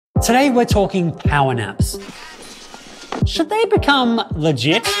Today we're talking power naps. Should they become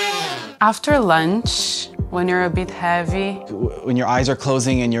legit? After lunch, when you're a bit heavy, when your eyes are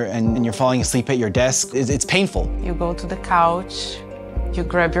closing and you're falling asleep at your desk, it's painful. you go to the couch, you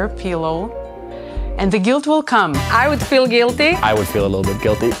grab your pillow, and the guilt will come. I would feel guilty. I would feel a little bit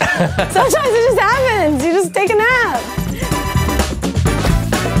guilty. Sometimes it just happens. You just take a nap.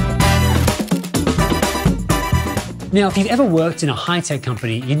 Now, if you've ever worked in a high-tech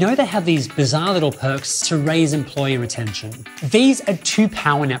company, you know they have these bizarre little perks to raise employee retention. These are 2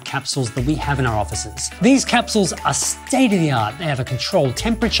 power nap capsules that we have in our offices. These capsules are state-of-the-art. They have a controlled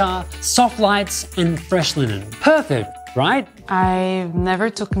temperature, soft lights, and fresh linen. Perfect, right? I never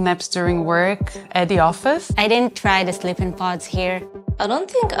took naps during work at the office. I didn't try the sleeping pods here. I don't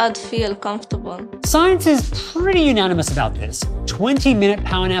think I'd feel comfortable. Science is pretty unanimous about this. 20-minute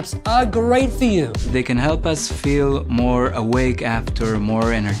power naps are great for you. They can help us feel more awake after,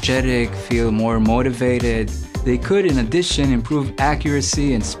 more energetic, feel more motivated. They could, in addition, improve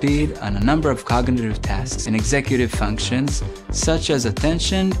accuracy and speed on a number of cognitive tasks and executive functions, such as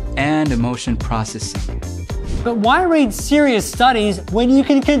attention and emotion processing. But why read serious studies when you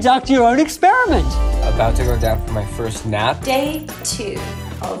can conduct your own experiment? About to go down for my first nap. Day 2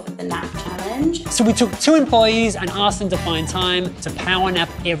 of the nap challenge. So we took 2 employees and asked them to find time to power nap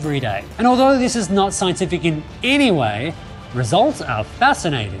every day. And although this is not scientific in any way, results are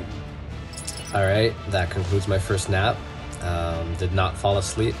fascinating. All right, that concludes my first nap. Did not fall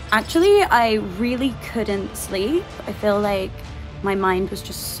asleep. Actually, I really couldn't sleep. I feel like my mind was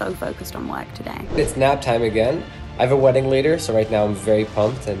just so focused on work today. It's nap time again. I have a wedding later, so right now I'm very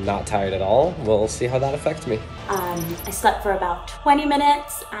pumped and not tired at all. We'll see how that affects me. I slept for about 20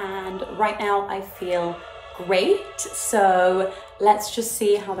 minutes and right now I feel great. So let's just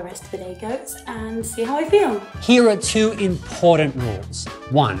see how the rest of the day goes and see how I feel. Here are 2 important rules.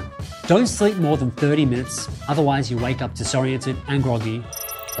 1, don't sleep more than 30 minutes, otherwise you wake up disoriented and groggy.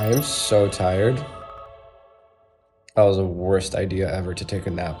 I am so tired. That was the worst idea ever to take a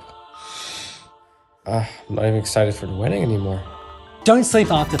nap. I'm not even excited for the wedding anymore. Don't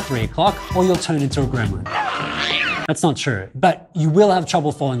sleep after 3 o'clock or you'll turn into a gremlin. That's not true, but you will have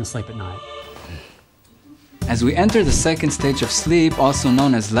trouble falling asleep at night. As we enter the second stage of sleep, also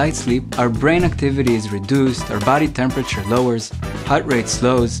known as light sleep, our brain activity is reduced, our body temperature lowers, heart rate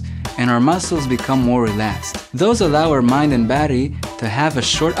slows, and our muscles become more relaxed. Those allow our mind and body to have a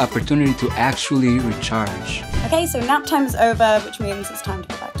short opportunity to actually recharge. Okay, so nap time is over, which means it's time to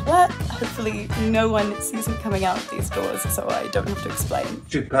go back to work. Hopefully no one sees me coming out these doors, so I don't have to explain.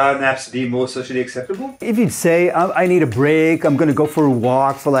 Should power naps be more socially acceptable? If you'd say, I need a break, I'm gonna go for a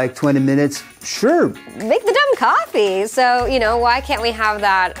walk for like 20 minutes, sure. Make the dumb coffee. So, why can't we have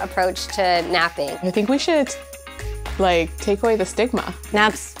that approach to napping? I think we should take away the stigma.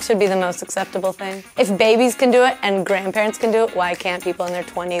 Naps should be the most acceptable thing. If babies can do it and grandparents can do it, why can't people in their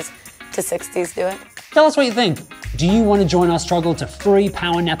 20s to 60s do it? Tell us what you think. Do you want to join our struggle to free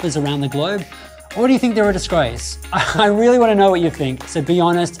power nappers around the globe? Or do you think they're a disgrace? I really want to know what you think, so be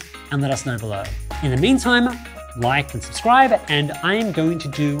honest and let us know below. In the meantime, like and subscribe, and I am going to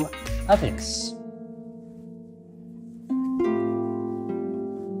do this.